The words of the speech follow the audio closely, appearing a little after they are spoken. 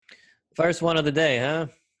First one of the day, huh?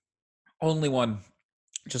 Only one.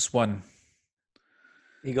 Just one.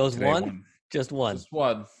 He goes Today, one, one. just one. Just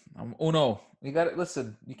one. Uno. You got to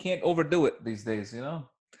listen. You can't overdo it these days,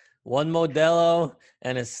 One Modelo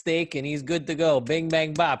and a steak, and he's good to go. Bing,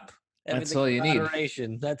 bang, bop. That's Everything all in you need.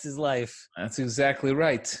 moderation. That's his life. That's exactly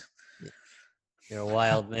right. You're a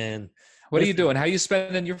wild man. What are you doing? How are you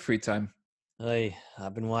spending your free time?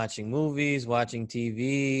 I've been watching movies, watching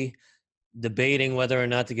TV, debating whether or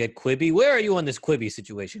not to get Quibi. Where are you on this Quibi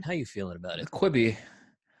situation? How are you feeling about it? Quibi.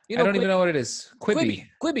 You I know don't even Quibi? know what it is. Quibi.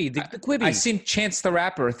 The Quibi. I seen Chance the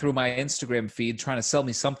Rapper through my Instagram feed trying to sell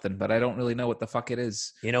me something, but I don't really know what the fuck it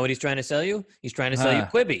is. You know what he's trying to sell you? He's trying to sell you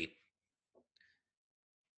Quibi.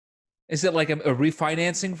 Is it like a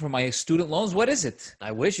refinancing for my student loans? What is it?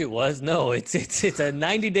 I wish it was. No, it's a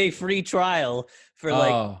 90-day free trial for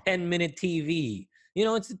like 10-minute TV. You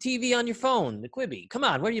know, it's the TV on your phone, the Quibi. Come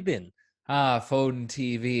on, where you been? Phone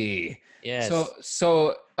TV. Yes.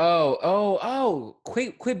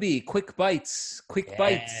 Quibi, quick bites,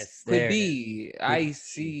 Yes, Quibi. I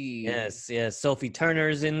see. Yes. Sophie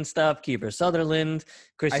Turner's in stuff. Kiefer Sutherland.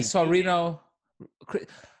 Chrissy. I saw Reno.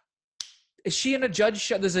 Is she in a judge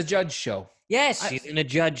show? There's a judge show. Yes, she's in a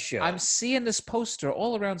judge show. I'm seeing this poster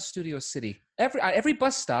all around Studio City. Every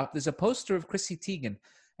bus stop, there's a poster of Chrissy Teigen.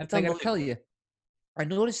 And I gotta tell you, I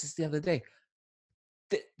noticed this the other day.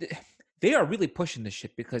 They are really pushing this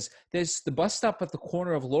shit because there's the bus stop at the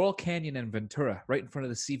corner of Laurel Canyon and Ventura, right in front of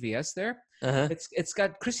the CVS there. Uh-huh. It's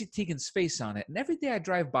got Chrissy Teigen's face on it, and every day I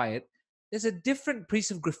drive by it, there's a different piece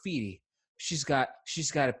of graffiti. She's got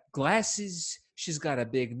glasses. She's got a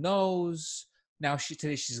big nose.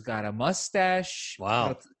 Today she's got a mustache.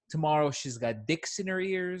 Wow. Tomorrow she's got dicks in her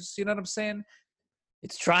ears. You know what I'm saying?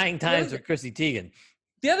 It's trying times for Chrissy Teigen.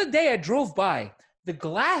 The other day I drove by. The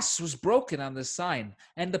glass was broken on the sign,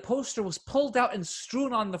 and the poster was pulled out and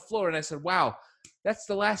strewn on the floor. And I said, wow, that's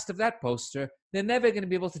the last of that poster. They're never going to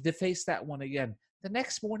be able to deface that one again. The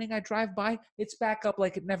next morning I drive by, it's back up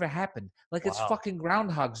like it never happened. Like It's fucking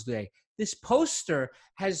Groundhog's Day. This poster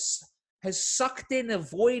has sucked in a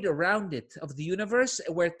void around it of the universe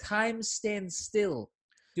where time stands still.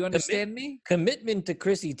 Do you understand me? Commitment to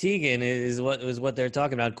Chrissy Teigen is what they're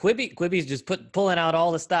talking about. Quibi's just pulling out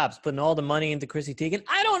all the stops, putting all the money into Chrissy Teigen.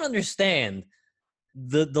 I don't understand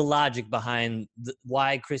the logic behind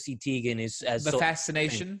why Chrissy Teigen is as the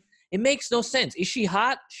fascination. It makes no sense. Is she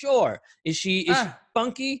hot? Sure. Is she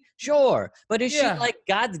funky? Sure. But is she like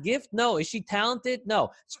God's gift? No. Is she talented?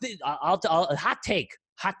 No. I'll hot take.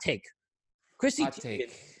 Chrissy Teigen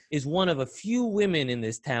is one of a few women in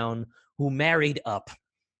this town who married up.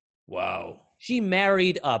 Wow. She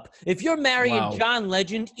married up. If you're marrying John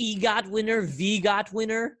Legend, EGOT winner, VGOT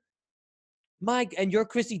winner, and you're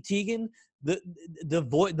Chrissy Teigen,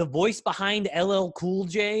 the voice behind LL Cool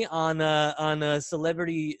J on a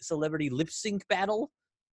celebrity lip sync battle,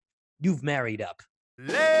 you've married up.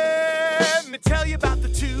 Let me tell you about the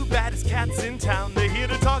two baddest cats in town. They're here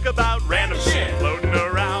to talk about random shit floating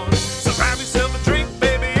around. So grab yourself a drink,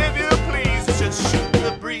 baby, if you please. It's just shooting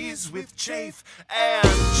the breeze with Chafe and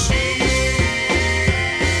Cheese.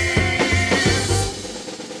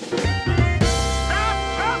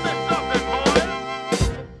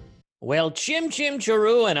 Well, chim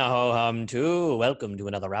charu and a ho hum too. Welcome to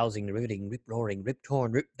another rousing, riveting, rip roaring, rip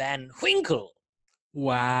torn, rip van Winkle.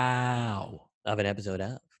 Wow. Of an episode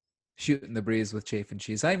of Shooting the Breeze with Chafe and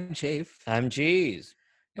Cheese. I'm Chafe. I'm Cheese.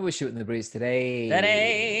 And we're shooting the breeze today.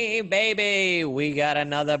 Today, baby, we got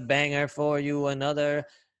another banger for you. Another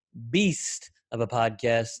beast of a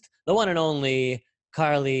podcast. The one and only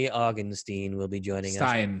Carly Augenstein will be joining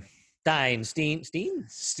us.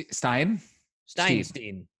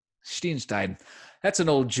 Steinstein. That's an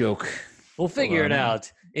old joke. We'll figure it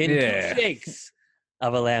out in 2 shakes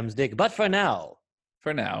of a lamb's dick. But for now.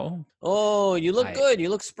 Oh, you look good. You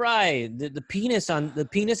look spry. The penis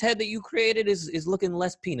head that you created is looking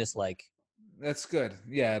less penis-like. That's good.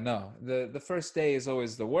 Yeah, no. The first day is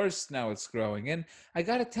always the worst. Now it's growing in. I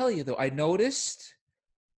got to tell you, though, I noticed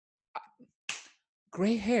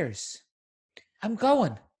gray hairs. I'm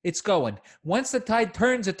going. It's going. Once the tide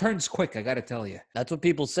turns, it turns quick. I got to tell you. That's what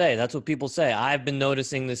people say. I've been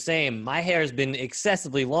noticing the same. My hair has been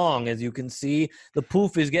excessively long, as you can see. The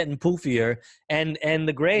poof is getting poofier, and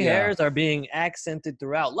the gray hairs are being accented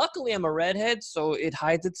throughout. Luckily, I'm a redhead, so it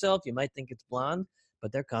hides itself. You might think it's blonde,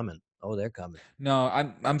 but they're coming. Oh, they're coming.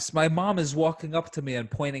 No, my mom is walking up to me and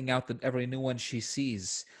pointing out that every new one she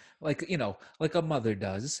sees, like a mother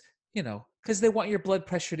does. Because they want your blood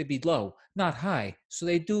pressure to be low, not high. So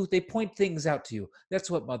they point things out to you. That's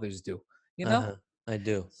what mothers do, I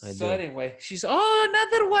do. So anyway, she's,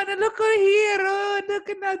 another one. Look here. Oh, look,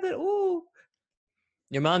 another. Ooh.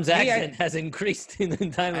 Your mom's accent has increased in the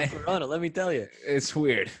time of Corona, let me tell you. It's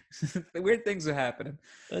weird. Weird things are happening.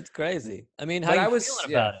 That's crazy. I mean, how you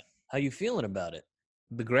feeling about it? How you feeling about it?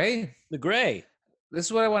 The gray? The gray. This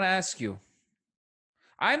is what I want to ask you.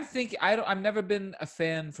 I'm thinking, I've never been a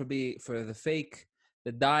fan for the fake,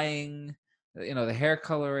 the dyeing, the hair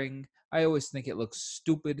coloring. I always think it looks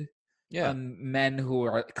stupid on men who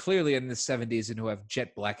are clearly in the 70s and who have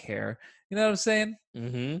jet black hair. You know what I'm saying?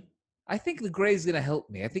 Mm-hmm. I think the gray is going to help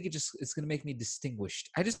me. I think it's going to make me distinguished.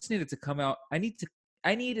 I just need it to come out. I need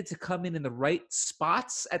it to come in the right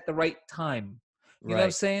spots at the right time. You know what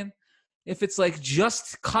I'm saying? If it's like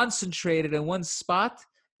just concentrated in one spot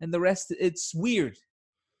and the rest, it's weird.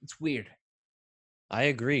 It's weird. I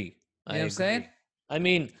agree. You know what I'm saying? I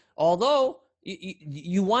mean, although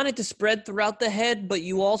you want it to spread throughout the head, but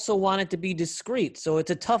you also want it to be discreet. So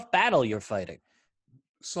it's a tough battle you're fighting.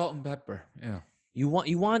 Salt and pepper. Yeah. You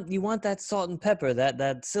want that salt and pepper,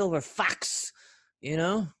 that silver fox,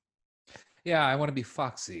 Yeah, I want to be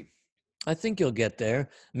foxy. I think you'll get there.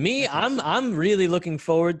 Me, I'm really looking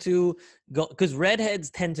forward to go because redheads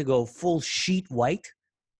tend to go full sheet white.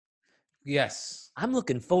 Yes. I'm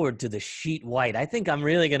looking forward to the sheet white. I think I'm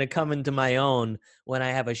really gonna come into my own when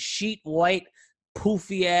I have a sheet white,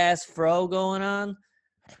 poofy ass fro going on.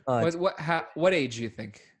 What age do you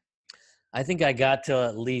think? I think I got to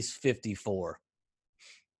at least 54.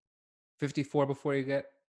 54 before you get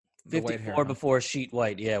the 54 white hair, before sheet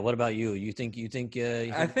white. Yeah. What about you? You think?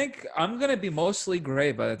 I think I'm gonna be mostly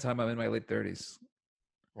gray by the time I'm in my late 30s.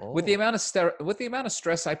 Oh. With the amount of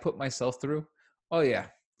stress I put myself through. Oh yeah.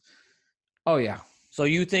 So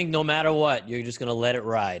you think no matter what, you're just gonna let it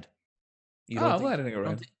ride? I'm letting it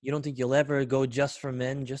ride. You don't think you'll ever go just for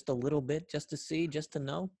men, just a little bit, just to see, just to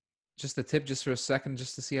know? Just a tip, just for a second,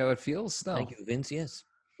 just to see how it feels? No. Thank you, Vince. Yes.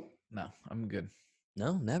 No, I'm good.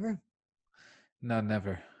 No, never. No,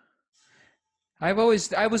 never. I was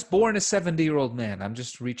born a 70-year-old man. I'm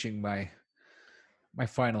just reaching my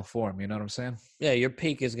final form. You know what I'm saying? Yeah, your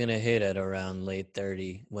peak is gonna hit at around late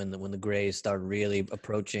 30 when the grays start really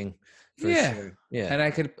approaching. For sure. Yeah.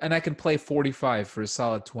 And I can play 45 for a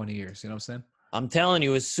solid 20 years. You know what I'm saying? I'm telling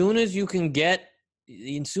you, as soon as you got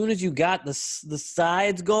the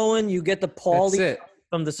sides going, you get the Paulie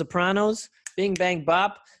from The Sopranos, Bing Bang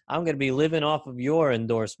Bop. I'm gonna be living off of your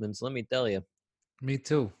endorsements. Let me tell you. Me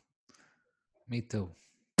too.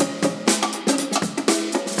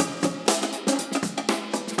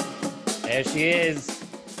 There she is.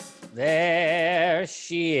 There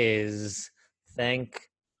she is. Thank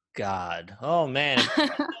God. Oh, man. If you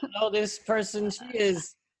don't know this person, she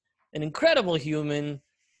is an incredible human,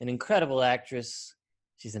 an incredible actress.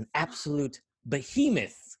 She's an absolute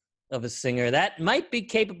behemoth of a singer that might be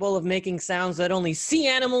capable of making sounds that only Sea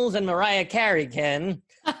Animals and Mariah Carey can.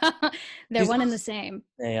 They're one and the same.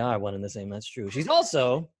 They are one and the same. That's true. She's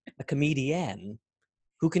also a comedian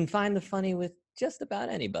who can find the funny with just about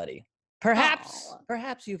anybody. Perhaps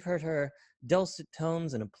you've heard her dulcet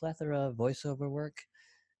tones and a plethora of voiceover work.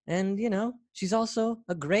 And, she's also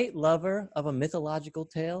a great lover of a mythological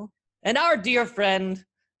tale. And our dear friend,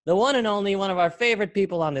 the one and only one of our favorite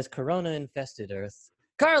people on this corona-infested earth,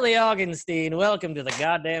 Carly Augenstein. Welcome to the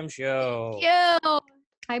goddamn show. Yo!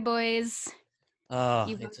 Hi, boys. Oh,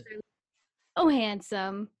 you both are so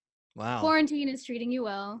handsome. Wow. Quarantine is treating you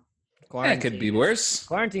well. That could be worse.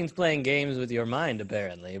 Quarantine's playing games with your mind,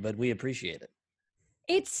 apparently, but we appreciate it.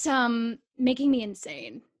 It's making me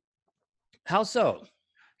insane. How so?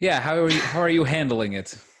 Yeah, how are you handling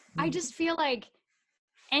it? I just feel like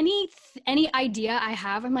any idea I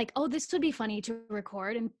have, I'm like, oh, this would be funny to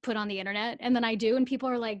record and put on the internet. And then I do, and people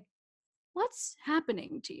are like, what's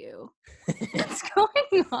happening to you? What's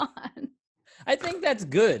going on? I think that's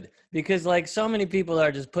good because so many people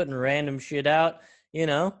are just putting random shit out, you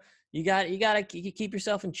gotta keep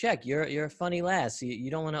yourself in check. You're a funny lass. You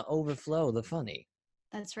don't want to overflow the funny.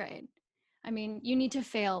 That's right. I mean, you need to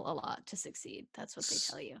fail a lot to succeed. That's what they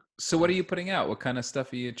tell you. So what are you putting out? What kind of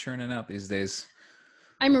stuff are you churning out these days?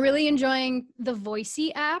 I'm really enjoying the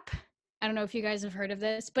Voicey app. I don't know if you guys have heard of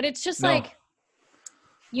this, but it's just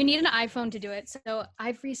you need an iPhone to do it. So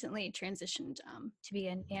I've recently transitioned to be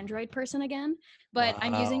an Android person again, but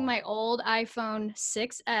I'm using my old iPhone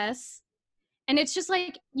 6S. And it's just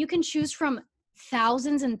you can choose from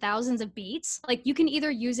thousands and thousands of beats. You can either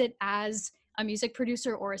use it as a music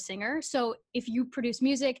producer or a singer. So if you produce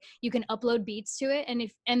music, you can upload beats to it.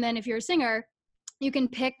 And then if you're a singer, you can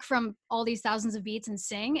pick from all these thousands of beats and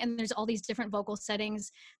sing, and there's all these different vocal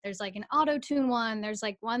settings. There's like an auto-tune one, there's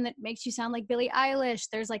like one that makes you sound like Billie Eilish,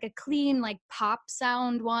 there's like a clean like pop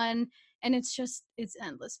sound one, and it's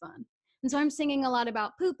endless fun. And so I'm singing a lot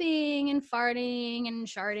about pooping and farting and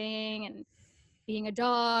sharting and being a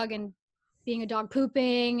dog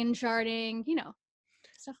pooping and sharting,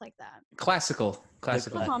 stuff like that. Classical. What's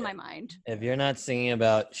on my mind? If you're not singing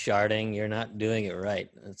about sharding, you're not doing it right.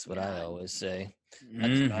 That's what I always say.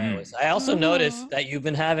 I also noticed that you've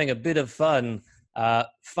been having a bit of fun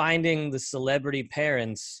finding the celebrity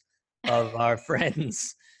parents of our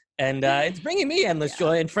friends. And it's bringing me endless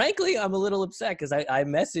joy. And frankly, I'm a little upset because I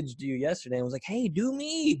messaged you yesterday and was like, hey, do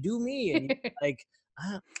me. And you're like,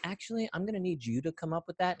 actually, I'm going to need you to come up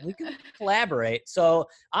with that. And we can collaborate. So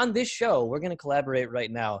on this show, we're going to collaborate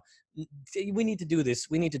right now. We need to do this.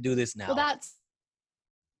 We need to do this now. Well,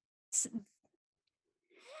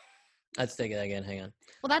 let's take it again. Hang on.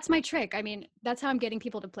 Well, that's my trick. I mean, that's how I'm getting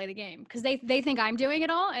people to play the game, because they think I'm doing it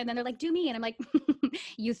all, and then they're like, do me. And I'm like,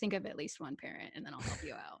 you think of at least one parent, and then I'll help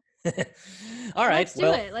you out. All right. Let's do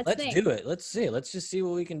it. Let's do it. Let's see. Let's just see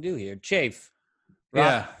what we can do here. Chafe.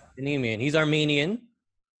 Yeah. Armenian. He's Armenian.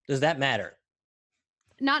 Does that matter?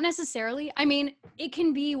 Not necessarily. I mean, it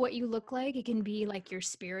can be what you look like. It can be like your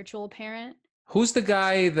spiritual parent. Who's the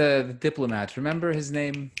guy, the diplomat? Remember his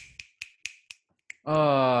name?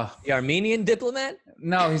 The Armenian diplomat?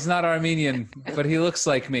 No, he's not Armenian, but he looks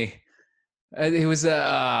like me. He was he's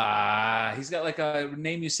got like a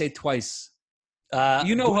name you say twice.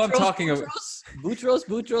 You know who I'm talking about. Boutros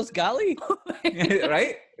Ghali?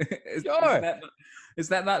 Right? Sure. Is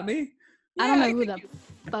that not me? I don't know who the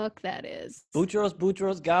fuck that is. Boutros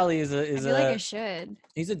Ghali is I feel like I should.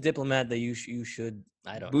 He's a diplomat that you should.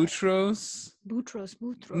 I don't Boutros. Boutros.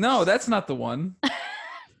 No, that's not the one.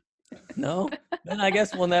 No, then I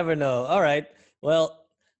guess we'll never know. All right. Well,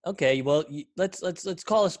 okay. Well, let's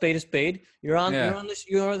call a spade. You're on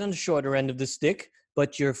the shorter end of the stick,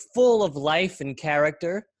 but you're full of life and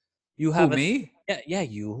character. You have me? Yeah,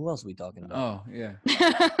 you. Who else are we talking about? Oh, yeah.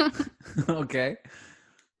 Okay.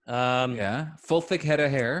 Full thick head of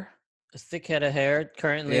hair. A thick head of hair,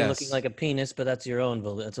 currently looking like a penis, but that's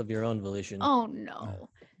that's of your own volition. Oh no.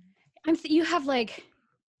 You have like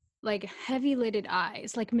heavy lidded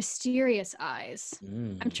eyes, like mysterious eyes.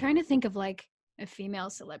 I'm trying to think of like a female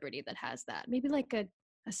celebrity that has that. Maybe like a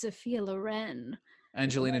Sophia Loren.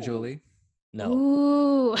 Angelina Jolie. No.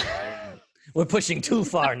 Ooh. We're pushing too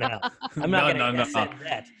far now. I'm not gonna say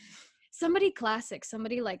that. Somebody classic,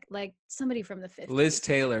 somebody like somebody from the 50s. Liz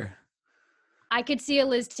Taylor. I could see a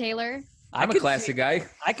Liz Taylor. I'm a classy guy.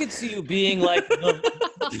 I could see you being like the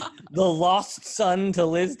lost son to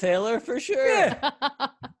Liz Taylor for sure. Yeah.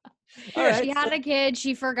 She had a kid.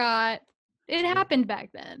 She forgot. It happened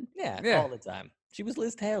back then. Yeah, all the time. She was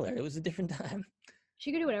Liz Taylor. It was a different time.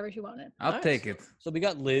 She could do whatever she wanted. I'll take it. So we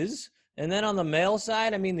got Liz. And then on the male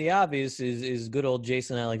side, I mean, the obvious is good old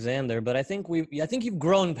Jason Alexander. But I think you've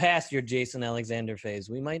grown past your Jason Alexander phase.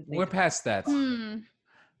 We're past that.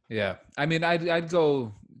 Yeah. I mean, I'd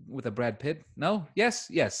go with a Brad Pitt. No? Yes.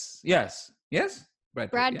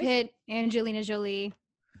 Brad Pitt, Angelina Jolie.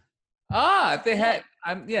 If they had,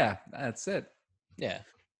 that's it. Yeah.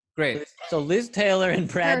 Great. So Liz Taylor and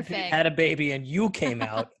Brad Pitt had a baby, and you came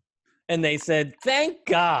out, and they said, "Thank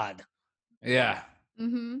God." Yeah.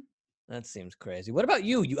 Mm-hmm. That seems crazy. What about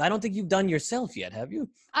you? I don't think you've done yourself yet, have you?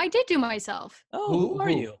 I did do myself. Oh, who are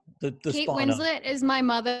you? The Kate Winslet is my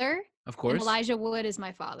mother. Of course. And Elijah Wood is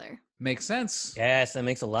my father. Makes sense. Yes, that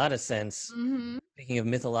makes a lot of sense. Mm-hmm. Speaking of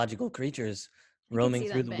mythological creatures roaming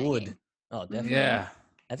through the wood. Oh, definitely. Yeah.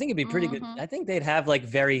 I think it'd be pretty good. I think they'd have like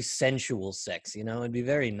very sensual sex, It'd be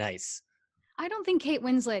very nice. I don't think Kate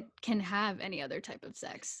Winslet can have any other type of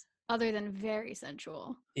sex other than very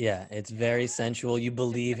sensual. Yeah, it's very sensual. You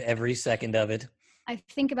believe every second of it. I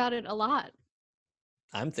think about it a lot.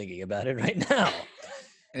 I'm thinking about it right now.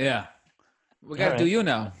 Yeah. We got to do you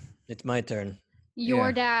now. It's my turn.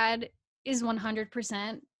 Your dad is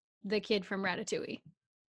 100% the kid from Ratatouille.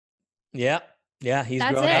 Yeah. Yeah, he's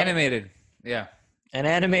grown up. Animated. Yeah. An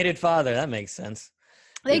animated father. That makes sense.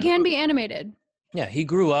 They can be animated. Yeah, he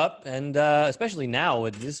grew up, and especially now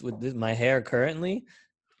with my hair currently,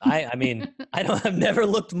 I mean, I've never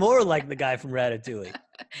looked more like the guy from Ratatouille.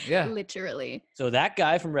 Yeah. Literally. So that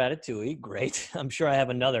guy from Ratatouille, great. I'm sure I have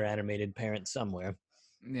another animated parent somewhere.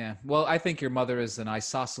 Yeah. Well, I think your mother is an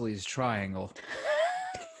isosceles triangle.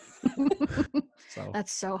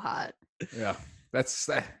 That's so hot. Yeah. That's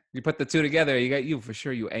you put the two together, you got you for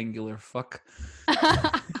sure, you angular fuck.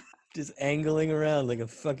 Just angling around like a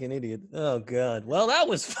fucking idiot. Oh God. Well, that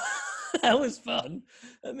was fun. That was fun.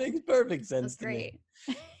 That makes perfect sense That's to me.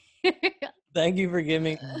 great. Thank you for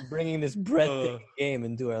bringing this breathtaking game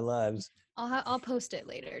into our lives. I'll post it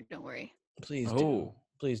later. Don't worry. Please do.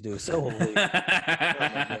 Please do. So will we.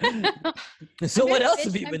 I'm So what very else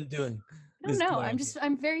have you been doing? I don't know.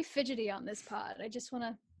 I'm very fidgety on this pod. I just want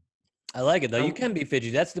to. I like it though. You can be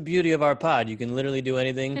fidgety. That's the beauty of our pod. You can literally do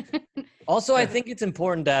anything. Also, I think it's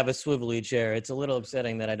important to have a swivelly chair. It's a little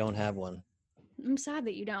upsetting that I don't have one. I'm sad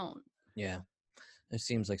that you don't. Yeah, it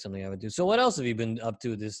seems like something I would do. So, what else have you been up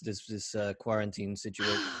to this quarantine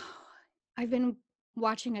situation? I've been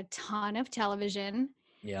watching a ton of television.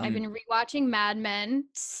 Yeah, I've been rewatching Mad Men.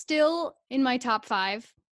 Still in my top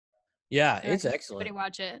 5. Yeah, it's excellent. Everybody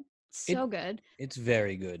watch it. It's so good. It's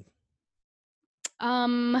very good.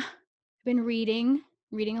 I've been reading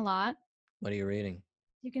a lot. What are you reading?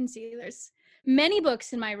 You can see there's many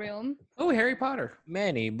books in my room. Oh, Harry Potter.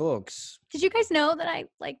 Many books. Did you guys know that I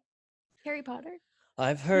like Harry Potter?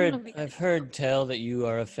 I've heard tell that you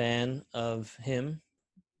are a fan of him.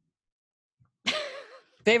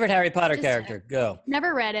 Favorite Harry Potter character? Go.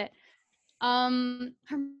 Never read it.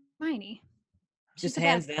 Hermione. Just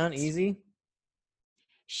hands down, easy.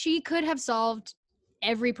 She could have solved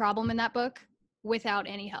every problem in that book without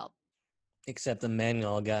any help. Except the men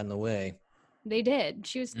all got in the way. They did.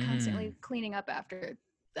 She was constantly cleaning up after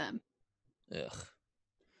them.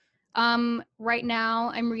 Ugh. Right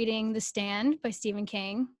now I'm reading The Stand by Stephen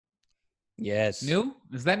King. Yes. New?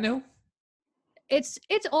 Is that new? It's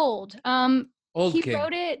old. He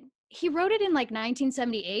King. He wrote it in like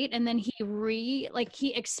 1978 and then he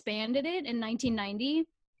expanded it in 1990.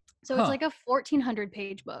 So it's like a 1,400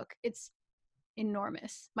 page book. It's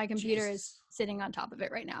enormous. My computer is sitting on top of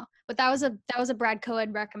it right now. But that was a Brad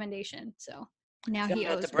Coed recommendation. So now he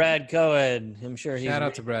owes me. Brad Coed. I'm sure Shout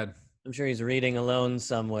out to Brad. I'm sure he's reading alone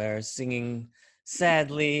somewhere, singing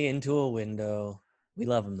sadly into a window. We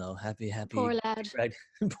love him though. Happy. Poor lad. Brad.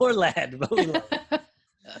 Poor lad. But we love him.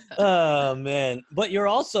 Oh man. But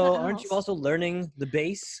aren't you also learning the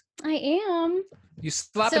bass? I am. You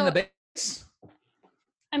slapping the bass?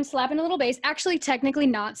 I'm slapping a little bass. Actually, technically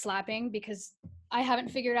not slapping because I haven't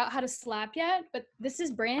figured out how to slap yet, but this is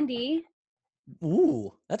Brandy.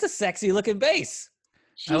 Ooh, that's a sexy looking bass.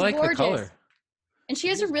 She's gorgeous. The color. And she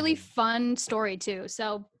has a really fun story too.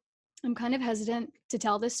 So I'm kind of hesitant to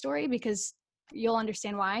tell this story because you'll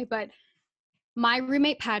understand why. But my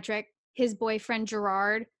roommate, Patrick, his boyfriend,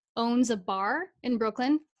 Gerard, owns a bar in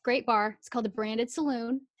Brooklyn. Great bar. It's called the Branded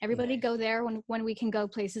Saloon. Everybody go there when we can go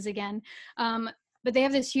places again. But they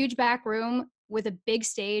have this huge back room with a big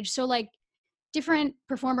stage. So like different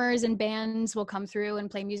performers and bands will come through and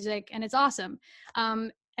play music and it's awesome.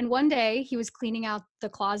 And one day he was cleaning out the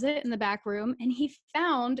closet in the back room and he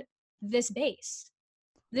found this bass,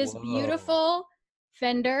 this beautiful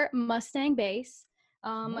Fender Mustang bass.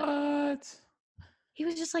 What? He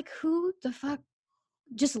was just like, who the fuck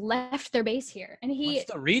just left their bass here? And What's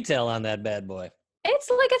the retail on that bad boy? It's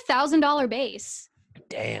like $1,000 bass.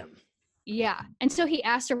 Damn. Yeah. And so he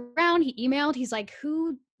asked around, he emailed, he's like,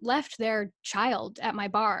 who left their child at my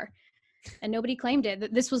bar? And nobody claimed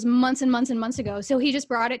it. This was months and months and months ago. So he just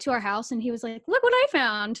brought it to our house and he was like, look what I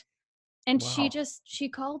found. And she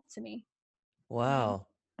called to me. Wow.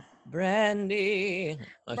 Brandy.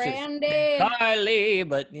 Brandy. Carly,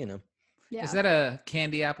 but you know. Yeah. Is that a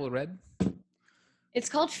candy apple red? It's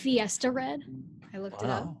called Fiesta Red. I looked it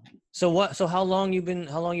up. So how long you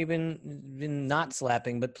been not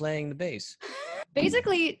slapping but playing the bass?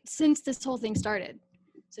 Basically since this whole thing started.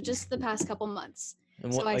 So just the past couple months.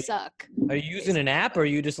 And so I suck. Are you using an app or are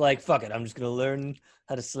you just like, fuck it, I'm just going to learn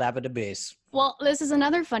how to slap at the bass? Well, this is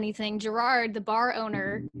another funny thing. Gerard, the bar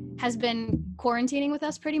owner, has been quarantining with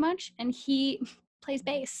us pretty much, and he plays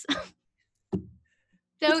bass.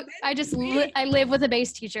 So I live with a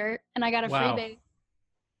bass teacher, and I got a free bass.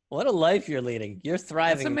 What a life you're leading. You're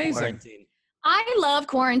thriving in quarantine. I love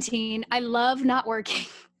quarantine. I love not working.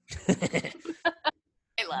 I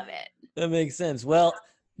love it. That makes sense. Well,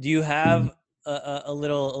 do you have a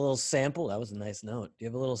little sample? That was a nice note. Do you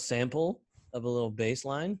have a little sample of a little bass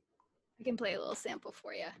line? I can play a little sample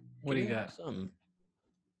for you. What do you got? Let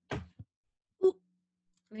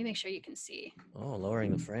me make sure you can see. Oh,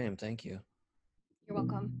 lowering the frame. Thank you. You're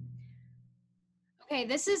welcome. Okay,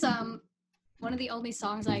 this is one of the only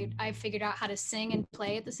songs I figured out how to sing and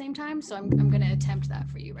play at the same time, so I'm going to attempt that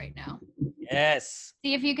for you right now. Yes.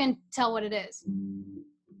 See if you can tell what it is.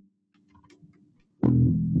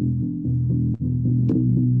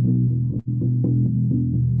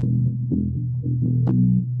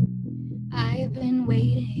 I've been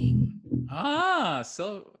waiting.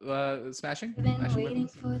 So smashing? I've been waiting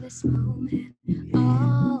for this moment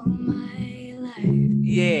all my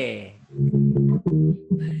Yeah.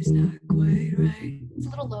 But it's not quite right. It's a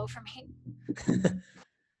little low for me.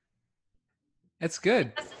 That's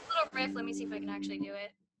good. That's a little riff. Let me see if I can actually do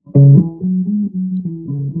it.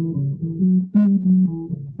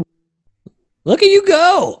 Look at you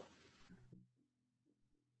go.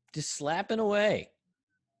 Just slapping away.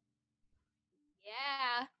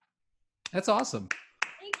 Yeah. That's awesome.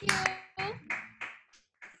 Thank you.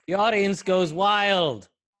 The audience goes wild.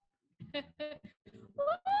 Woo!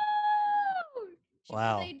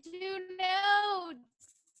 Wow. They do notes.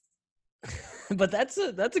 But that's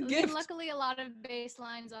a I mean, gift. luckily, a lot of bass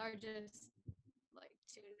lines are just like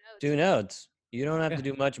 2 notes. 2 notes. You don't have to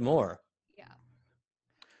do much more. Yeah.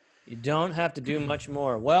 You don't have to do much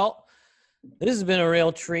more. Well, this has been a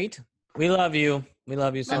real treat. We love you. We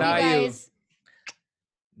love you so Love much. you guys.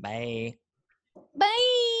 Bye. Bye.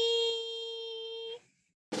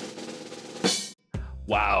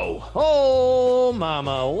 Wow. Oh,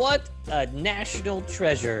 mama, what a national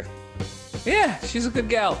treasure. Yeah, she's a good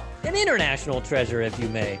gal. An international treasure, if you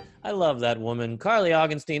may. I love that woman. Carly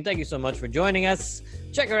Augenstein, thank you so much for joining us.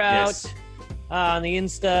 Check her out Yes. on the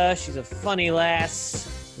Insta. She's a funny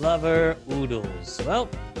lass. Love her. Oodles. Well,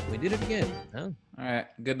 we did it again. Huh? All right.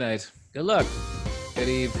 Good night. Good luck. Good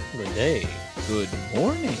eve. Good day. Good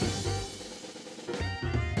morning.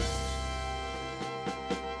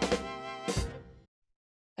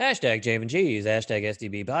 Hashtag Jave and Cheese. Hashtag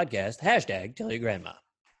SDB Podcast. Hashtag Tell Your Grandma.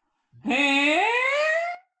 Huh?